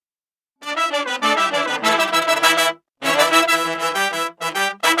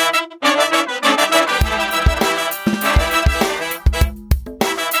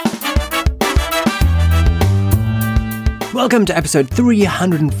Welcome to episode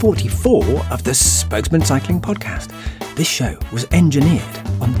 344 of the Spokesman Cycling Podcast. This show was engineered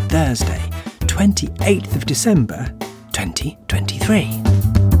on Thursday, 28th of December, 2023.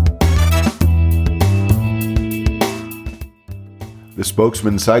 The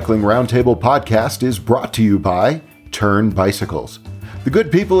Spokesman Cycling Roundtable Podcast is brought to you by Turn Bicycles. The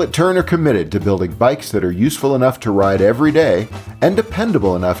good people at Turn are committed to building bikes that are useful enough to ride every day and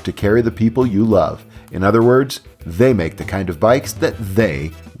dependable enough to carry the people you love. In other words, they make the kind of bikes that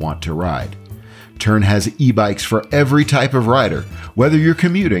they want to ride. Turn has e-bikes for every type of rider, whether you're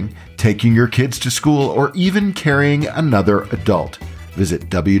commuting, taking your kids to school, or even carrying another adult. Visit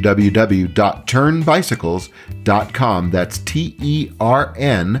www.turnbicycles.com, that's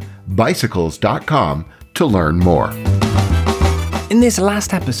TERN bicycles.com, to learn more. In this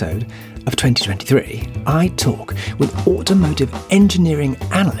last episode of 2023, I talk with automotive engineering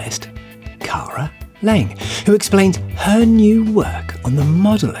analyst Cara Lang, who explains her new work on the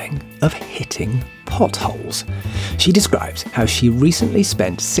modelling of hitting potholes. She describes how she recently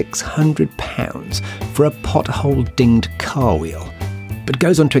spent £600 for a pothole-dinged car wheel, but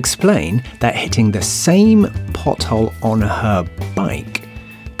goes on to explain that hitting the same pothole on her bike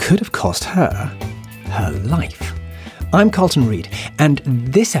could have cost her life. I'm Carlton Reid, and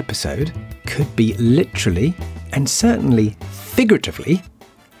this episode could be literally, and certainly figuratively,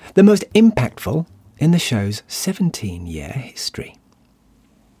 the most impactful in the show's 17-year history.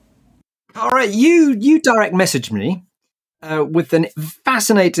 All right, you direct messaged me with a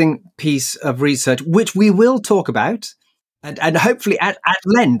fascinating piece of research, which we will talk about, and hopefully at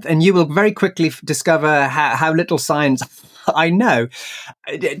length, and you will very quickly discover how little science I know.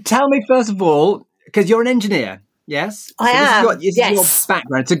 Tell me, first of all, because you're an engineer, yes? I am. This is your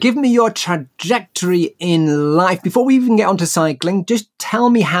background. So give me your trajectory in life. Before we even get onto cycling, just tell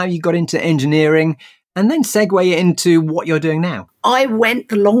me how you got into engineering and then segue into what you're doing now. I went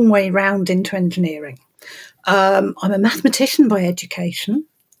the long way round into engineering. I'm a mathematician by education.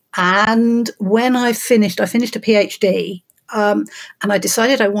 And when I finished a PhD, and I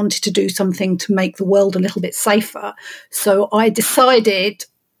decided I wanted to do something to make the world a little bit safer. So I decided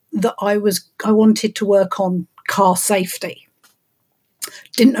that I wanted to work on car safety.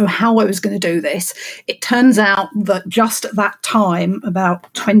 Didn't know how I was going to do this. It turns out that just at that time,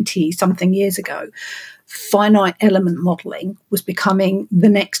 about 20-something years ago, finite element modelling was becoming the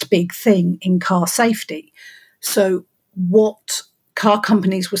next big thing in car safety. So what car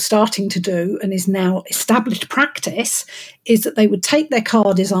companies were starting to do, and is now established practice, is that they would take their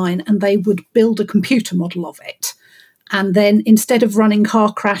car design and they would build a computer model of it. And then instead of running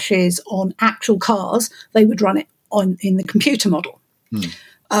car crashes on actual cars, they would run it in the computer model.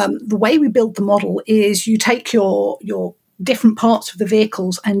 The way we build the model is you take your different parts of the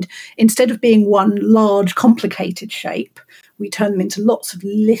vehicles, and instead of being one large, complicated shape, we turn them into lots of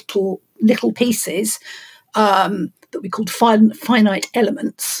little pieces that we called finite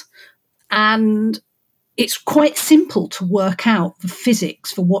elements. And it's quite simple to work out the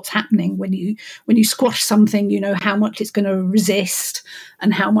physics for what's happening when you squash something. You know how much it's going to resist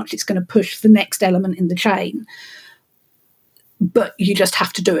and how much it's going to push the next element in the chain. But you just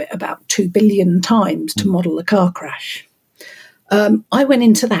have to do it about 2 billion times to model a car crash. I went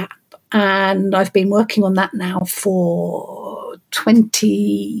into that, and I've been working on that now for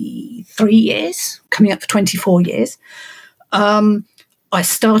 23 years, coming up for 24 years. I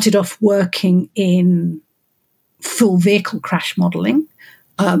started off working in full vehicle crash modelling,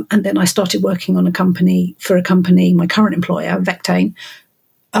 and then I started working on a company, my current employer, Vectane,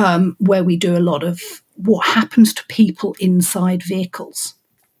 where we do a lot of what happens to people inside vehicles.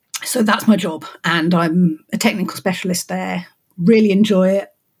 So that's my job, and I'm a technical specialist there. Really enjoy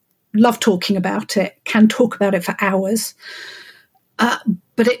it. Love talking about it. Can talk about it for hours.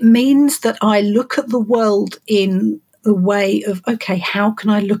 But it means that I look at the world in the way of, okay, how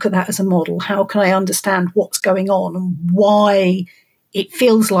can I look at that as a model? How can I understand what's going on and why it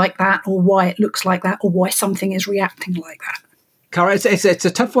feels like that, or why it looks like that, or why something is reacting like that? Cara, it's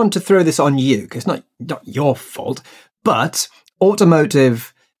a tough one to throw this on you, because it's not your fault, but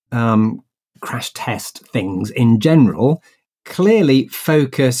automotive crash test things in general clearly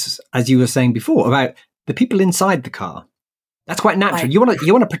focus, as you were saying before, about the people inside the car. That's quite natural. Right. You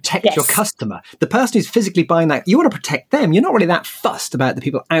want to protect your customer. The person who's physically buying that, you want to protect them. You're not really that fussed about the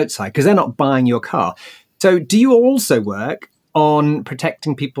people outside because they're not buying your car. So do you also work on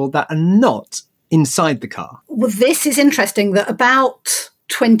protecting people that are not inside the car? Well, this is interesting that about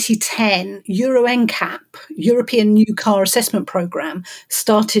 2010, Euro NCAP, European New Car Assessment Programme,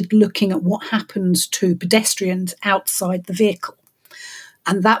 started looking at what happens to pedestrians outside the vehicle.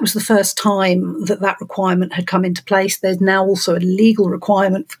 And that was the first time that requirement had come into place. There's now also a legal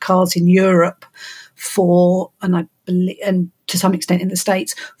requirement for cars in Europe and I believe, and to some extent in the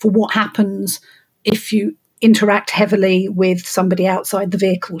States, for what happens if you interact heavily with somebody outside the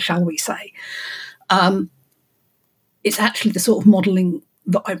vehicle, shall we say. It's actually the sort of modelling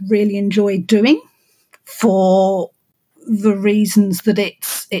that I really enjoy doing, for the reasons that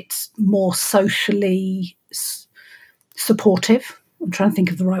it's more socially supportive. I'm trying to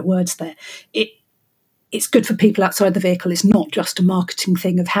think of the right words there. It's good for people outside the vehicle. It's not just a marketing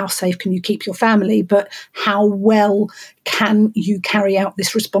thing of how safe can you keep your family, but how well can you carry out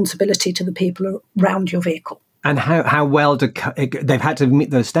this responsibility to the people around your vehicle. And how well they've had to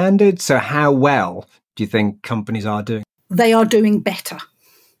meet those standards. So how well do you think companies are doing? They are doing better.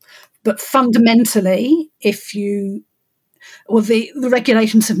 But fundamentally, the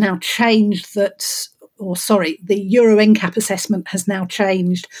regulations have now changed the Euro NCAP assessment has now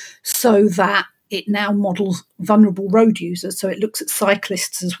changed so that it now models vulnerable road users. So it looks at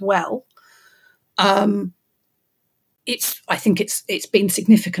cyclists as well. I think it's been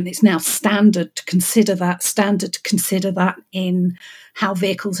significant. It's now standard to consider that in how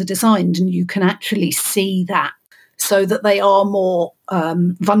vehicles are designed, and you can actually see that, so that they are more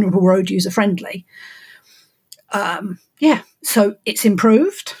vulnerable road user friendly. So it's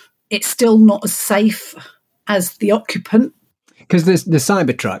improved. It's still not as safe as the occupant. Because the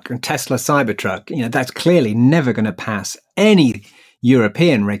Cybertruck and Tesla Cybertruck, that's clearly never going to pass any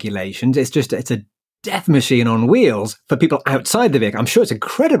European regulations. It's a death machine on wheels for people outside the vehicle. I'm sure it's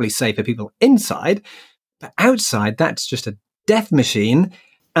incredibly safe for people inside, but outside, that's just a death machine.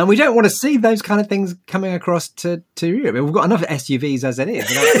 And we don't want to see those kind of things coming across to Europe. We've got enough SUVs as it is.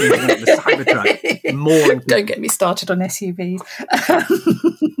 The Cybertruck mauling. Don't get me started on SUVs.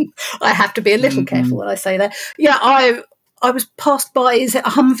 I have to be a little careful when I say that. Yeah, I was passed by, is it a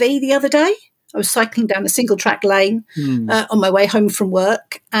Humvee the other day? I was cycling down a single track lane on my way home from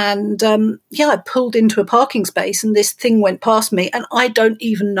work. And I pulled into a parking space and this thing went past me. And I don't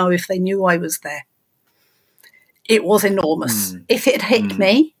even know if they knew I was there. It was enormous. If it had hit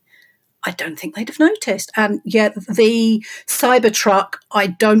me, I don't think they'd have noticed. And yet the Cybertruck, I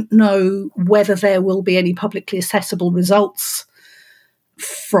don't know whether there will be any publicly accessible results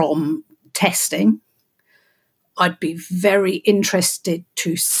from testing. I'd be very interested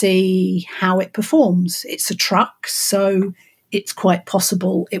to see how it performs. It's a truck, so it's quite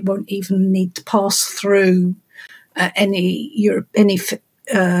possible it won't even need to pass through any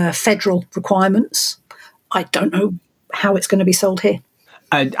federal requirements. I don't know how it's going to be sold here.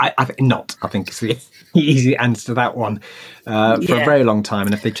 I think not. I think it's the easy answer to that one for a very long time.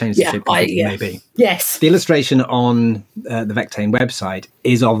 And if they change the shape, maybe. Yes. The illustration on the Vectane website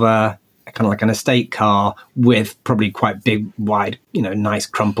is of a kind of like an estate car with probably quite big, wide, nice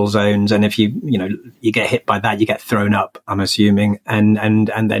crumple zones. And if you get hit by that, you get thrown up, I'm assuming, and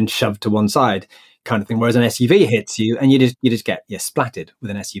then shoved to one side, kind of thing. Whereas an SUV hits you and you just get splattered with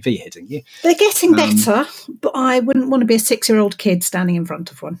an SUV hitting you. They're getting better, but I wouldn't want to be a 6-year-old kid standing in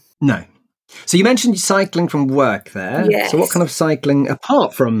front of one. No. So you mentioned cycling from work there. Yes. So what kind of cycling,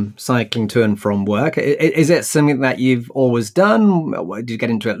 apart from cycling to and from work, is it something that you've always done? Did you get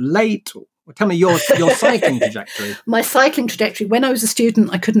into it late? Tell me your cycling trajectory. My cycling trajectory, when I was a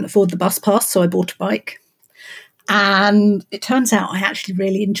student, I couldn't afford the bus pass, so I bought a bike. And it turns out I actually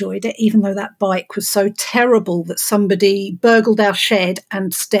really enjoyed it, even though that bike was so terrible that somebody burgled our shed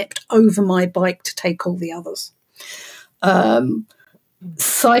and stepped over my bike to take all the others.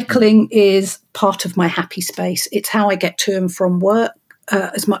 Cycling is part of my happy space. It's how I get to and from work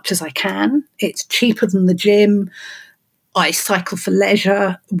as much as I can. It's cheaper than the gym. I cycle for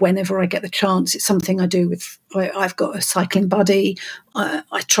leisure whenever I get the chance. It's something I do I've got a cycling buddy.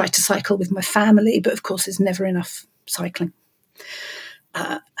 I try to cycle with my family, but of course there's never enough cycling.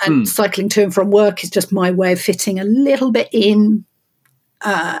 And cycling to and from work is just my way of fitting a little bit in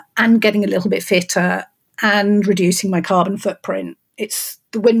and getting a little bit fitter and reducing my carbon footprint. It's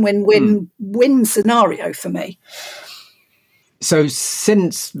the win-win-win-win scenario for me. So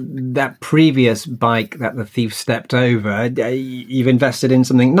since that previous bike that the thief stepped over, you've invested in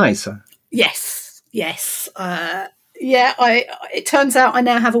something nicer? Yes. It turns out I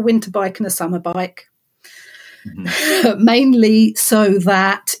now have a winter bike and a summer bike. Mm-hmm. Mainly so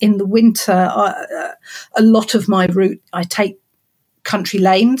that in the winter, a lot of my route, I take country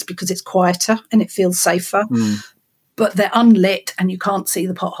lanes because it's quieter and it feels safer. But they're unlit and you can't see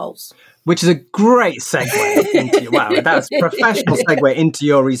the potholes. Which is a great segue into that's a professional segue into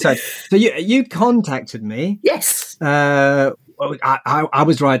your research. So you contacted me. Yes. I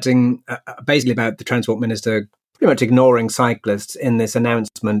was writing basically about the Transport Minister pretty much ignoring cyclists in this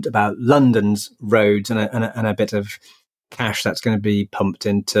announcement about London's roads and a bit of cash that's going to be pumped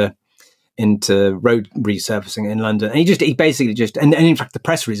into road resurfacing in London. And he basically just, and in fact, the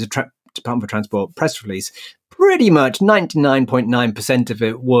press release, the Department for Transport press release, pretty much 99.9% of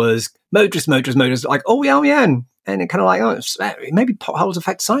it was motorists, like, oh yeah. And it kind of like, oh, maybe potholes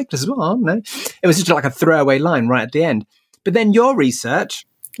affect cyclists as well. I don't know. It was just like a throwaway line right at the end. But then your research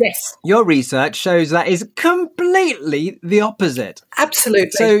shows that is completely the opposite.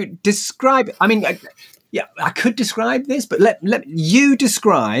 Absolutely. So describe, I could describe this, but let you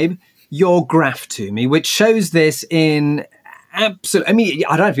describe your graph to me, which shows this in absolute. I mean,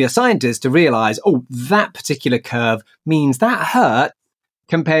 I don't have to be a scientist to realize, that particular curve means that hurt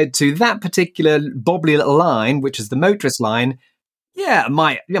compared to that particular bobbly little line, which is the motorist line. Yeah, it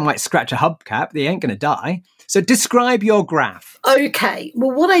might scratch a hubcap. They ain't going to die. So describe your graph. Okay.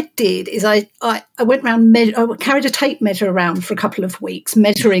 Well, what I did is I went around, I carried a tape measure around for a couple of weeks,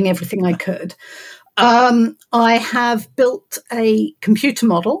 measuring everything I could. I have built a computer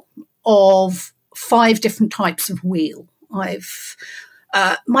model of 5 different types of wheel. My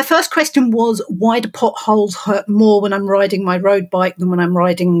first question was, why do potholes hurt more when I'm riding my road bike than when I'm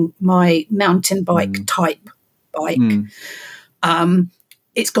riding my mountain bike type bike?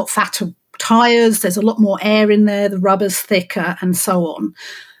 It's got fatter tyres, there's a lot more air in there, the rubber's thicker, and so on.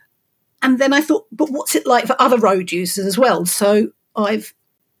 And then I thought, but what's it like for other road users as well? So I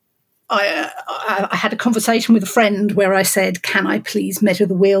had a conversation with a friend where I said, can I please measure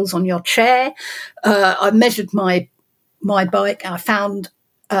the wheels on your chair? I measured my bike, and I found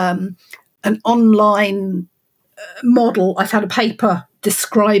an online model. I found a paper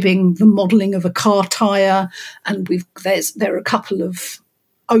describing the modelling of a car tyre, and there are a couple of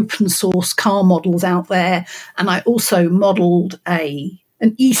open source car models out there. And I also modelled an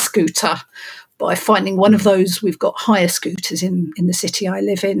e-scooter by finding one of those. We've got hire scooters in the city I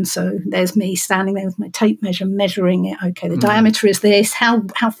live in. So there's me standing there with my tape measure, measuring it. Okay, the diameter is this. How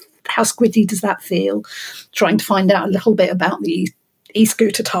squidgy does that feel? Trying to find out a little bit about the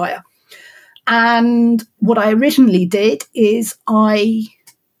e-scooter tyre. And what I originally did is I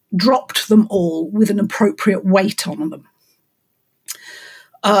dropped them all with an appropriate weight on them,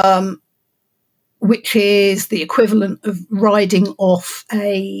 which is the equivalent of riding off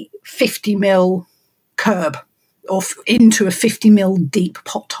a 50 mil curb or into a 50 mil deep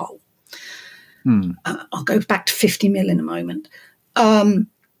pothole. I'll go back to 50 mil in a moment. And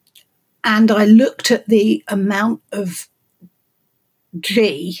I looked at the amount of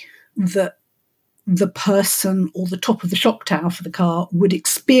G that the person or the top of the shock tower for the car would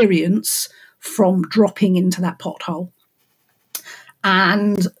experience from dropping into that pothole.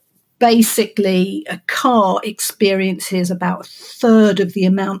 And basically, a car experiences about a third of the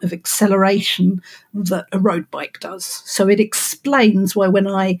amount of acceleration that a road bike does. So it explains why when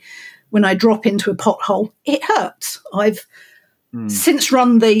I drop into a pothole, it hurts. I've since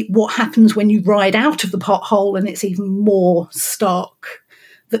run what happens when you ride out of the pothole, and it's even more stark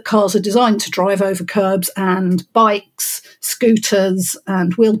that cars are designed to drive over curbs, and bikes, scooters,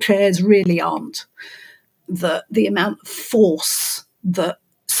 and wheelchairs really aren't. The amount of force that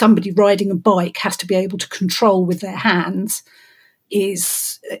somebody riding a bike has to be able to control with their hands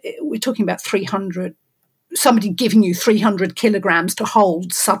we're talking about 300, somebody giving you 300 kilograms to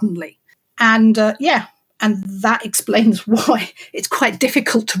hold suddenly. And and that explains why it's quite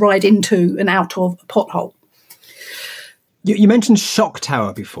difficult to ride into and out of a pothole. You mentioned shock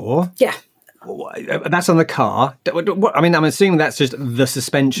tower before. Yeah. That's on the car. I mean, I'm assuming that's just the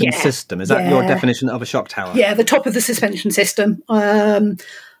suspension system. Is that your definition of a shock tower? Yeah, the top of the suspension system.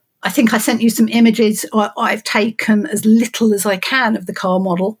 I think I sent you some images. I've taken as little as I can of the car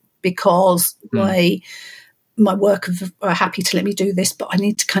model because my work are happy to let me do this, but I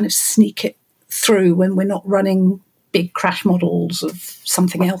need to kind of sneak it through when we're not running big crash models of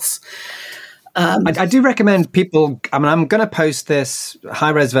something else. I do recommend people. I mean, I'm going to post this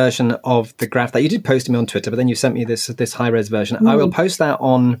high-res version of the graph that you did post to me on Twitter, but then you sent me this high-res version. I will post that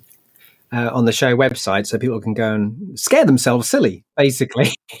on the show website so people can go and scare themselves silly,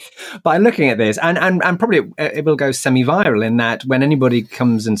 basically, by looking at this. And probably it will go semi-viral in that when anybody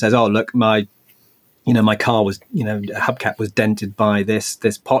comes and says, "Oh, look, my car was, hubcap was dented by this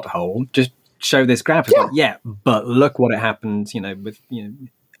pothole," just show this graph. It's like, but look what it happens,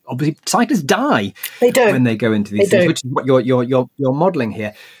 obviously cyclists die when they go into these things, which is what you're modeling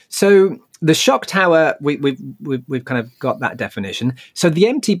here. So the shock tower, we've kind of got that definition. So the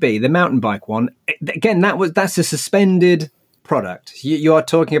MTB, the mountain bike one, again, that's a suspended product? You are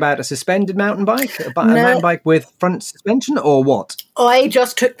talking about a suspended mountain bike, a No. mountain bike with front suspension, or what? I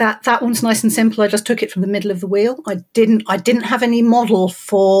just took that. That one's nice and simple. I just took it from the middle of the wheel. I didn't have any model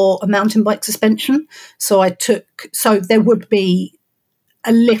for a mountain bike suspension, so there would be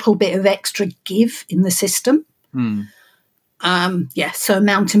a little bit of extra give in the system. So a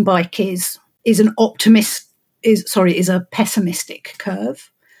mountain bike is a pessimistic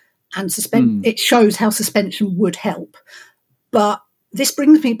curve, and it shows how suspension would help. But this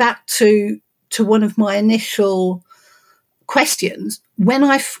brings me back to one of my initial questions. When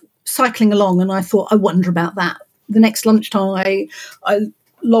cycling along, and I thought, I wonder about that. The next lunchtime, I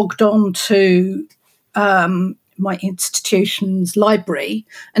logged on to my institution's library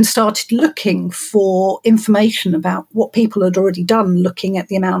and started looking for information about what people had already done, looking at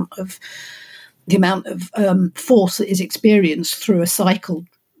the amount of force that is experienced through a cycle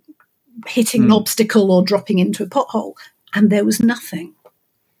hitting an obstacle or dropping into a pothole, and there was nothing.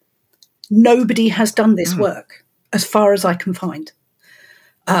 Nobody has done this work, as far as I can find.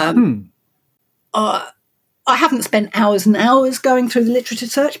 I haven't spent hours and hours going through the literature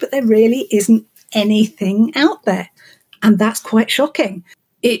search, but there really isn't anything out there, and that's quite shocking.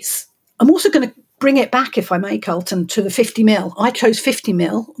 I'm also going to bring it back, if I may, Carlton, to the 50 mil. I chose 50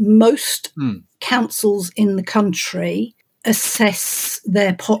 mil. Most councils in the country assess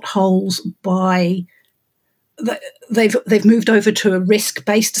their potholes by they've moved over to a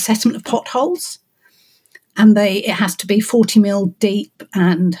risk-based assessment of potholes, and it has to be 40 mil deep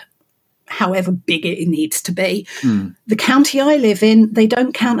and however big it needs to be. The county I live in, they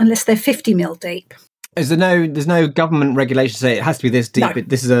don't count unless they're 50 mil deep. There's no government regulation say it has to be this deep. No.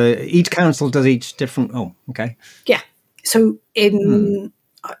 This is each council does each different. Oh, okay. Yeah. So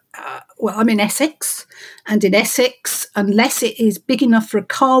I'm in Essex, and in Essex, unless it is big enough for a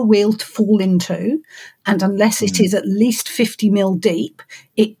car wheel to fall into, and unless it is at least 50 mil deep,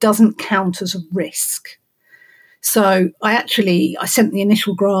 it doesn't count as a risk. So I sent the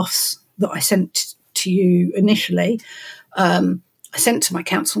initial graphs that I sent to you initially. I sent to my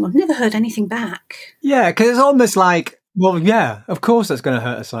council, and I've never heard anything back. Yeah, because it's almost like, well, yeah, of course that's going to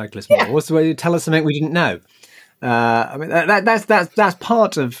hurt a cyclist more. Yeah. What's the way you tell us something we didn't know? I mean, that's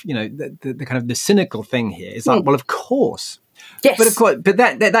part of the kind of the cynical thing here. It's like, well, of course, yes, but of course, but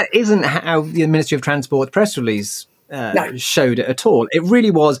that isn't how the Ministry of Transport press release showed it at all. It really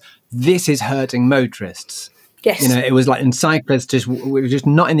was, this is hurting motorists. Yes, it was like, and cyclists were just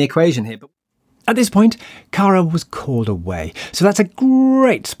not in the equation here. But at this point, Cara was called away, so that's a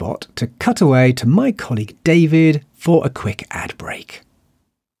great spot to cut away to my colleague David for a quick ad break.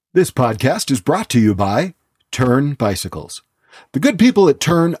 This podcast is brought to you by Turn Bicycles. The good people at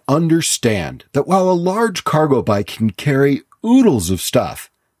Turn understand that while a large cargo bike can carry oodles of stuff,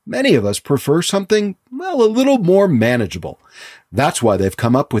 many of us prefer something, well, a little more manageable. That's why they've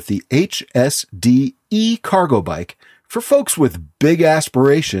come up with the HSD-E cargo bike for folks with big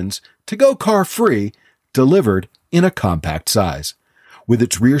aspirations to go car-free, delivered in a compact size. With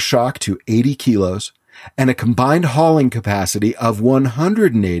its rear shock to 80 kilos and a combined hauling capacity of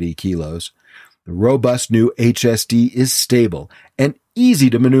 180 kilos, the robust new HSD is stable and easy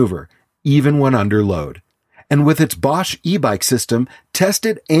to maneuver, even when under load. And with its Bosch e-bike system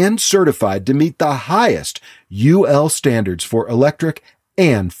tested and certified to meet the highest UL standards for electric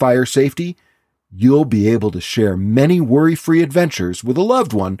and fire safety, you'll be able to share many worry-free adventures with a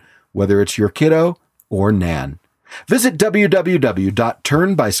loved one, whether it's your kiddo or nan. Visit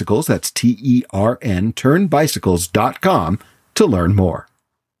www.turnbicycles, that's T-E-R-N, turnbicycles.com to learn more.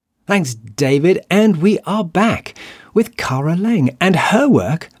 Thanks, David, and we are back with Cara Lang and her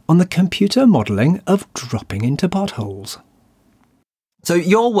work on the computer modelling of dropping into potholes. So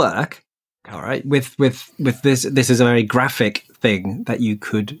your work, Cara, with this is a very graphic thing that you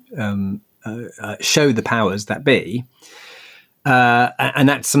could show the powers that be, and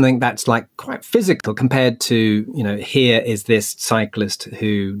that's something that's like quite physical compared to, here is this cyclist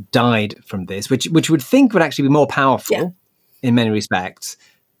who died from this, which would think would actually be more powerful in many respects,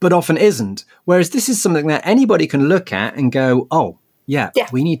 but often isn't. Whereas this is something that anybody can look at and go, oh, yeah,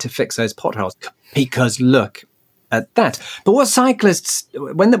 we need to fix those potholes because look at that. But what cyclists,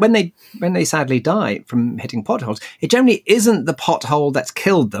 when they sadly die from hitting potholes, it generally isn't the pothole that's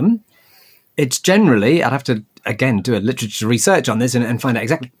killed them. It's generally, I'd have to, again, do a literature research on this and find out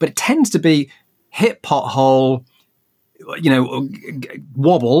exactly, but it tends to be hit pothole,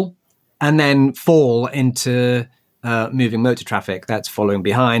 wobble, and then fall into moving motor traffic that's following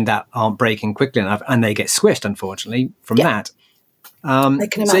behind that aren't braking quickly enough, and they get squished, unfortunately, from that. I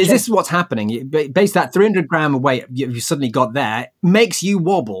can imagine. So is this what's happening? Based that 300 gram of weight you suddenly got there makes you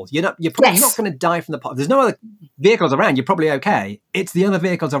wobble. You're probably not going to die from the pot. There's no other vehicles around. You're probably okay. It's the other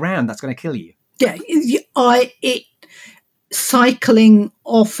vehicles around that's going to kill you. Yeah, cycling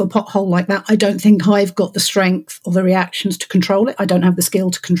off a pothole like that, I don't think I've got the strength or the reactions to control it. I don't have the skill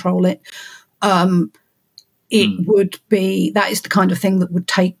to control it. Would be, that is the kind of thing that would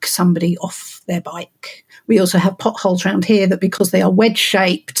take somebody off their bike. We also have potholes around here that, because they are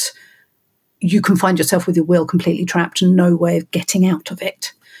wedge-shaped, you can find yourself with your wheel completely trapped and no way of getting out of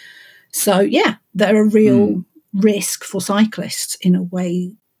it. So, yeah, they're a real risk for cyclists in a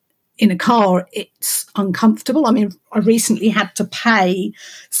way. In a car, it's uncomfortable. I mean, I recently had to pay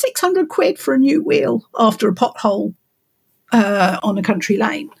 600 quid for a new wheel after a pothole on a country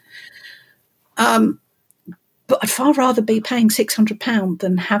lane. But I'd far rather be paying £600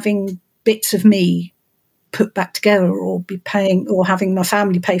 than having bits of me put back together, or be paying, or having my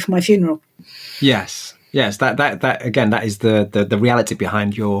family pay for my funeral. Yes. That again, that is the reality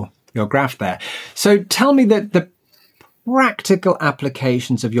behind your graph there. So tell me the practical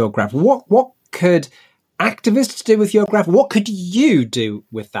applications of your graph. What could activists do with your graph? What could you do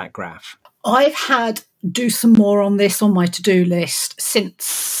with that graph? I've had do some more on this on my to-do list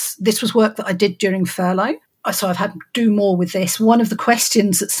since this was work that I did during furlough. So I've had to do more with this. One of the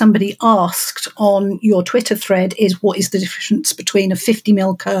questions that somebody asked on your Twitter thread is, what is the difference between a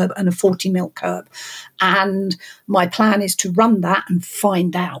 50mm curb and a 40mm curb? And my plan is to run that and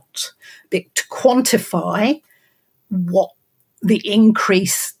find out, to quantify what the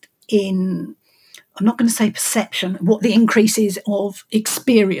increase in, I'm not going to say perception, what the increase is of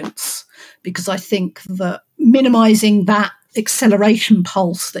experience, because I think that minimising that acceleration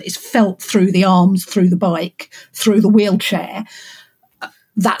pulse that is felt through the arms, through the bike, through the wheelchair,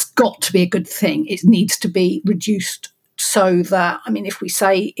 that's got to be a good thing. It needs to be reduced so that, I mean, if we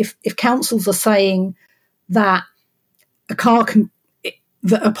say, if councils are saying that a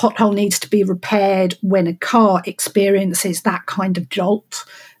pothole needs to be repaired when a car experiences that kind of jolt,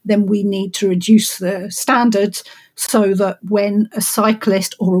 then we need to reduce the standards so that when a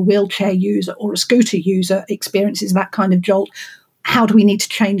cyclist or a wheelchair user or a scooter user experiences that kind of jolt, how do we need to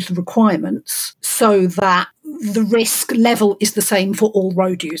change the requirements so that the risk level is the same for all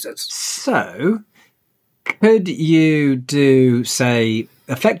road users? So could you do, say,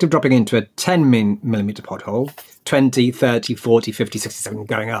 effective dropping into a 10mm pothole, 20, 30, 40, 50, 60, 70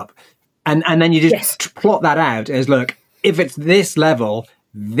 going up, and then you just plot that out as, look, if it's this level,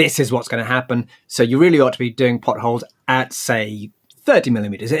 this is what's going to happen. So you really ought to be doing potholes at, say,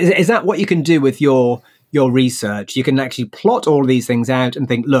 30mm. Is that what you can do with your research? You can actually plot all of these things out and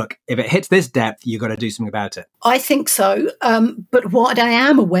think, look, if it hits this depth, you've got to do something about it. I think so. But what I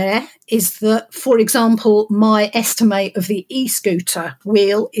am aware is that, for example, my estimate of the e-scooter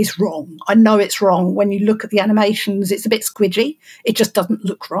wheel is wrong. I know it's wrong. When you look at the animations, it's a bit squidgy. It just doesn't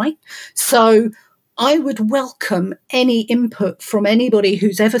look right. So I would welcome any input from anybody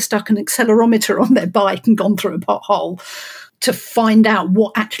who's ever stuck an accelerometer on their bike and gone through a pothole to find out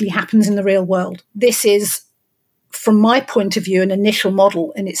what actually happens in the real world. This is, from my point of view, an initial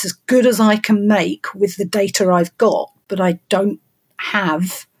model, and it's as good as I can make with the data I've got, but I don't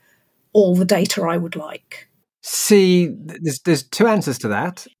have all the data I would like. See, there's two answers to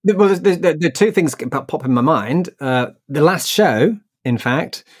that. Well, there's two things pop in my mind. The last show, in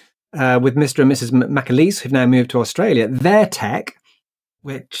fact, with Mr. and Mrs. McAleese, who've now moved to Australia, their tech,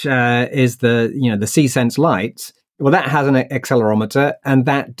 which is the C-Sense lights, well, that has an accelerometer, and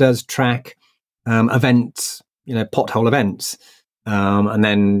that does track events, pothole events, and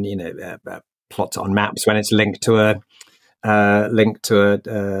then plots on maps when it's linked to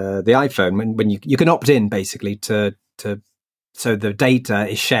the iPhone. When you can opt in basically to so the data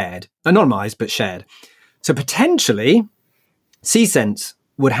is shared, anonymized but shared. So potentially, C-Sense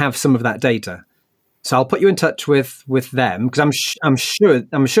would have some of that data. So I'll put you in touch with them, because I'm sure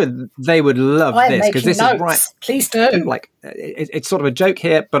they would love this, because this is right. Please do. Like it's sort of a joke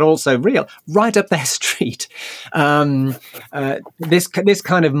here, but also real, right up their street. This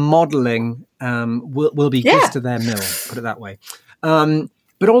kind of modelling will be good to their mill. Put it that way.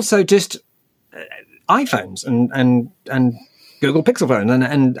 But also just iPhones and Google Pixel phone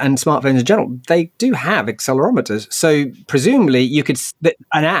and smartphones in general, they do have accelerometers. So presumably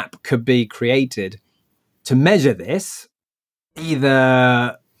an app could be created to measure this,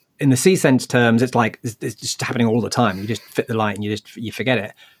 either in the C-Sense terms, it's like it's just happening all the time. You just fit the light and you forget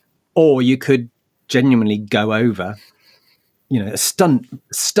it. Or you could genuinely go over,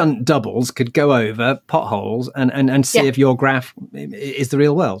 stunt doubles could go over potholes and see if your graph is the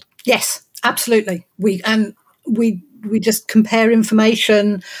real world. Yes, absolutely. We we just compare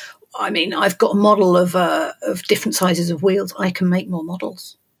information. I mean, I've got a model of different sizes of wheels. I can make more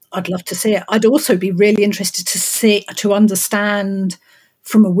models. I'd love to see it. I'd also be really interested to understand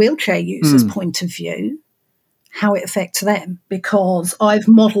from a wheelchair user's point of view how it affects them, because I've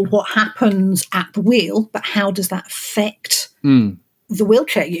modelled what happens at the wheel, but how does that affect the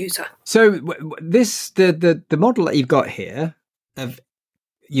wheelchair user? So the model that you've got here of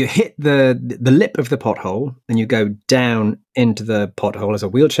you hit the lip of the pothole and you go down into the pothole as a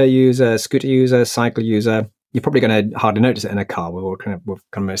wheelchair user, scooter user, cycle user. You're probably going to hardly notice it in a car. We've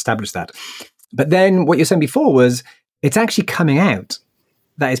kind of established that. But then what you were saying before was it's actually coming out.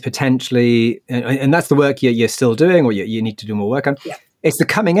 That is potentially, and that's the work you're still doing, or you need to do more work on. Yeah. It's the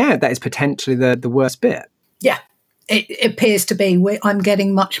coming out that is potentially the worst bit. Yeah, it appears to be. I'm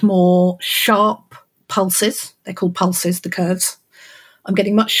getting much more sharp pulses. They're called pulses, the curves. I'm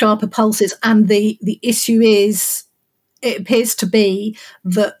getting much sharper pulses, and the issue is, it appears to be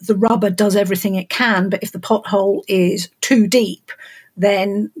that the rubber does everything it can, but if the pothole is too deep,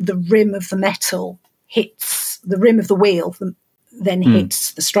 then the rim of the metal hits the rim of the wheel, then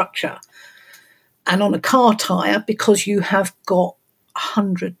hits the structure. And on a car tyre, because you have got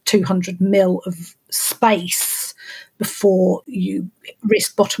 100, 200 mil of space before you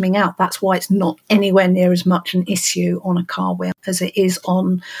risk bottoming out, that's why it's not anywhere near as much an issue on a car wheel as it is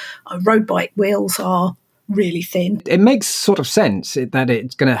on road bike. Wheels are really thin. It makes sort of sense that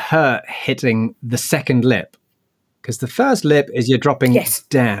it's going to hurt hitting the second lip, because the first lip is you're dropping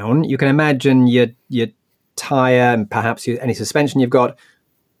down. You can imagine your tyre and perhaps any suspension you've got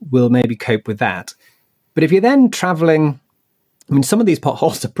will maybe cope with that. But if you're then traveling, I mean, some of these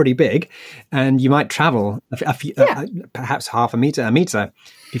potholes are pretty big, and you might travel perhaps half a meter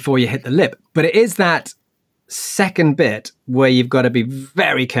before you hit the lip. But it is that second bit where you've got to be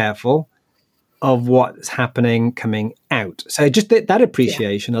very careful of what's happening coming out. So just that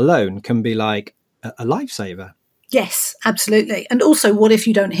appreciation alone can be like a lifesaver. Yes, absolutely. And also, what if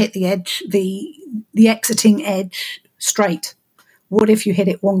you don't hit the edge, the exiting edge straight? What if you hit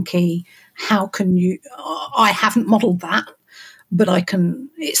it wonky? How can you? I haven't modelled that, but I can.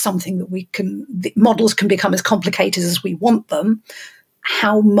 It's something that the models can become as complicated as we want them.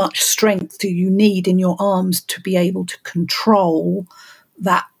 How much strength do you need in your arms to be able to control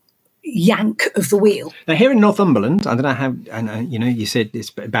that yank of the wheel? Now, here in Northumberland, I don't know how, and you said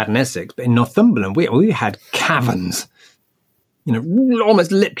it's bad in Essex, but in Northumberland, we had caverns,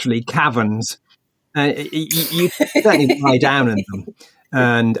 almost literally caverns. You certainly lie down in them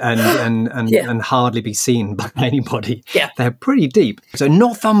and hardly be seen by anybody. Yeah. They're pretty deep. So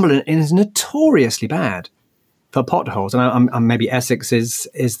Northumberland is notoriously bad for potholes, and I'm maybe Essex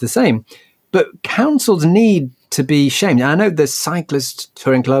is the same. But councils need to be shamed. I know the Cyclists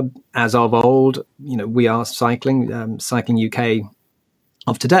Touring Club, as of old, we are cycling UK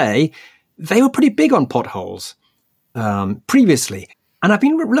of today, they were pretty big on potholes previously. And I've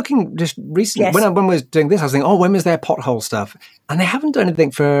been looking just recently, when I was doing this, I was thinking, when was their pothole stuff? And they haven't done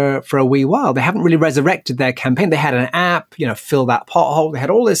anything for a wee while. They haven't really resurrected their campaign. They had an app, fill that pothole. They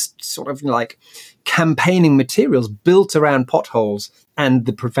had all this sort of like campaigning materials built around potholes and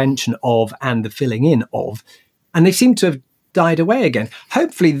the prevention of and the filling in of. And they seem to have died away again.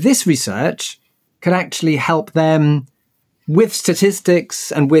 Hopefully this research could actually help them with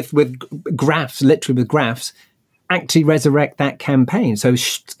statistics and with graphs, literally with graphs, actually resurrect that campaign. So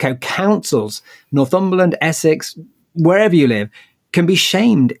councils, Northumberland, Essex, wherever you live, can be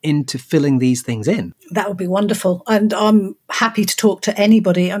shamed into filling these things in. That would be wonderful. And I'm happy to talk to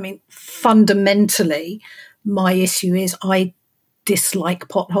anybody. I mean, fundamentally, my issue is I dislike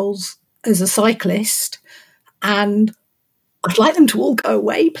potholes as a cyclist, and I'd like them to all go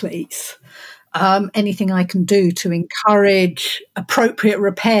away, please. Anything I can do to encourage appropriate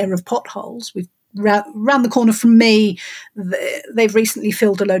repair of potholes. Round the corner from me, they've recently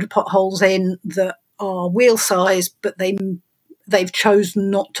filled a load of potholes in that are wheel size, but they've chosen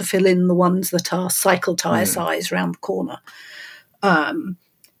not to fill in the ones that are cycle tyre size round the corner.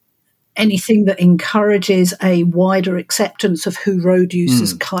 Anything that encourages a wider acceptance of who road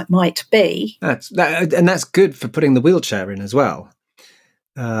users might be. That's good for putting the wheelchair in as well.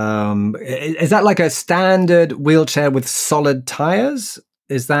 Is that like a standard wheelchair with solid tyres?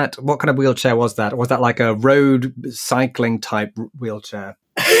 Is that, what kind of wheelchair was that? Was that like a road cycling type wheelchair?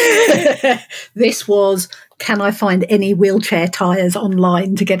 This was, can I find any wheelchair tyres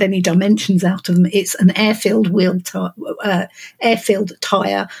online to get any dimensions out of them? It's an airfield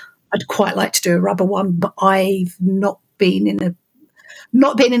tyre. I'd quite like to do a rubber one, but I've not been in a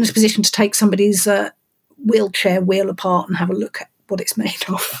position to take somebody's wheelchair wheel apart and have a look at what it's made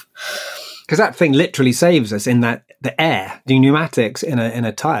of. Because that thing literally saves us in that the air, the pneumatics in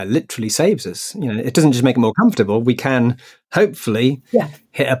a tyre literally saves us. It doesn't just make it more comfortable. We can hopefully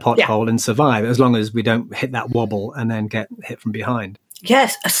hit a pothole and survive, as long as we don't hit that wobble and then get hit from behind.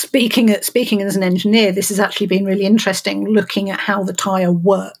 Yes, speaking as an engineer, this has actually been really interesting, looking at how the tyre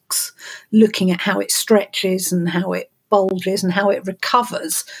works, looking at how it stretches and how it bulges and how it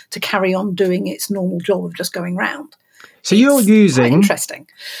recovers to carry on doing its normal job of just going round. So you're using... interesting.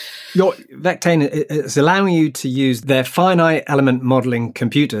 Your Vectane is allowing you to use their finite element modelling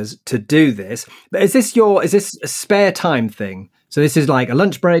computers to do this. But is this a spare time thing? So this is like a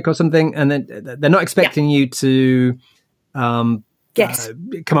lunch break or something, and then they're not expecting you to come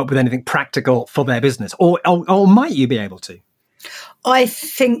up with anything practical for their business, or might you be able to? I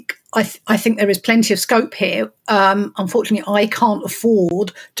think there is plenty of scope here. Unfortunately, I can't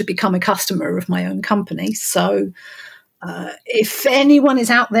afford to become a customer of my own company, so. If anyone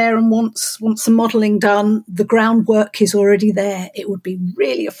is out there and wants some modelling done, the groundwork is already there. It would be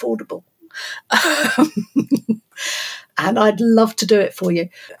really affordable. And I'd love to do it for you.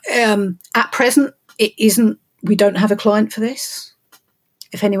 At present, it isn't. We don't have a client for this.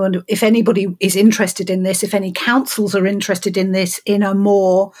 If anybody is interested in this, if any councils are interested in this, in a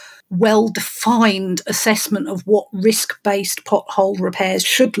more well-defined assessment of what risk-based pothole repairs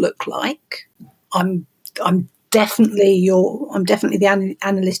should look like, I'm definitely the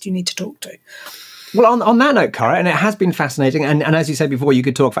analyst you need to talk to. Well, on that note, Cara, and it has been fascinating, and as you said before, you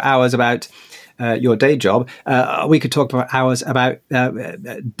could talk for hours about your day job. We could talk for hours about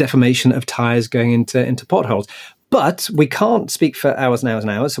deformation of tyres going into potholes. But we can't speak for hours and hours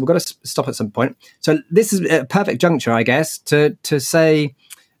and hours, so we've got to stop at some point. So this is a perfect juncture, I guess, to say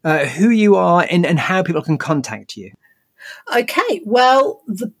who you are and how people can contact you. Okay, well,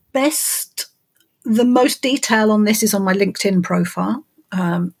 the most detail on this is on my LinkedIn profile.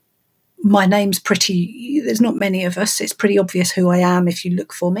 My name's there's not many of us. It's pretty obvious who I am if you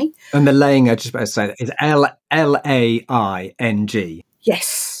look for me. And the Laing, I just about to say, is Laing.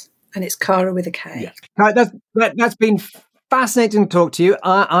 Yes, and it's Cara with a K. Yeah. Right, that's been fascinating to talk to you.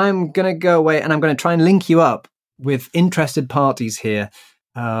 I'm going to go away and I'm going to try and link you up with interested parties here.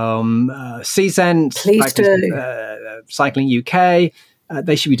 CSEN, please do. Cycling UK.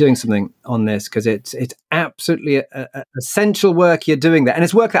 They should be doing something on this, because it's absolutely essential work you're doing there, and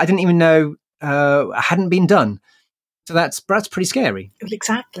it's work that I didn't even know hadn't been done. So that's pretty scary.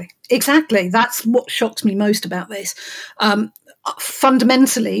 Exactly. That's what shocks me most about this.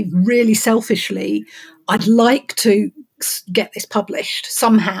 Fundamentally, really selfishly, I'd like to get this published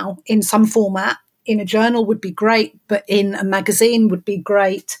somehow in some format. In a journal would be great, but in a magazine would be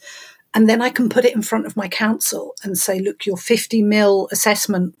great. And then I can put it in front of my council and say, look, your 50 mil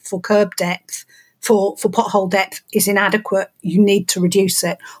assessment for curb depth, for pothole depth is inadequate. You need to reduce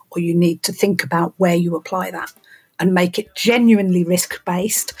it, or you need to think about where you apply that and make it genuinely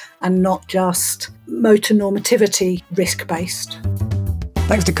risk-based and not just motor normativity risk-based.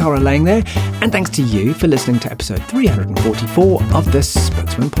 Thanks to Cara Laing there, and thanks to you for listening to episode 344 of the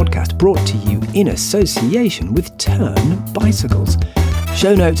Spokesman Podcast, brought to you in association with Turn Bicycles.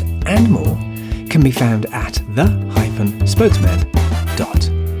 Show notes and more can be found at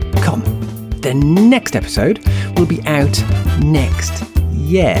the-spokesman.com. The next episode will be out next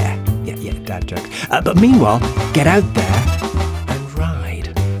year. Yeah, dad joke. But meanwhile, get out there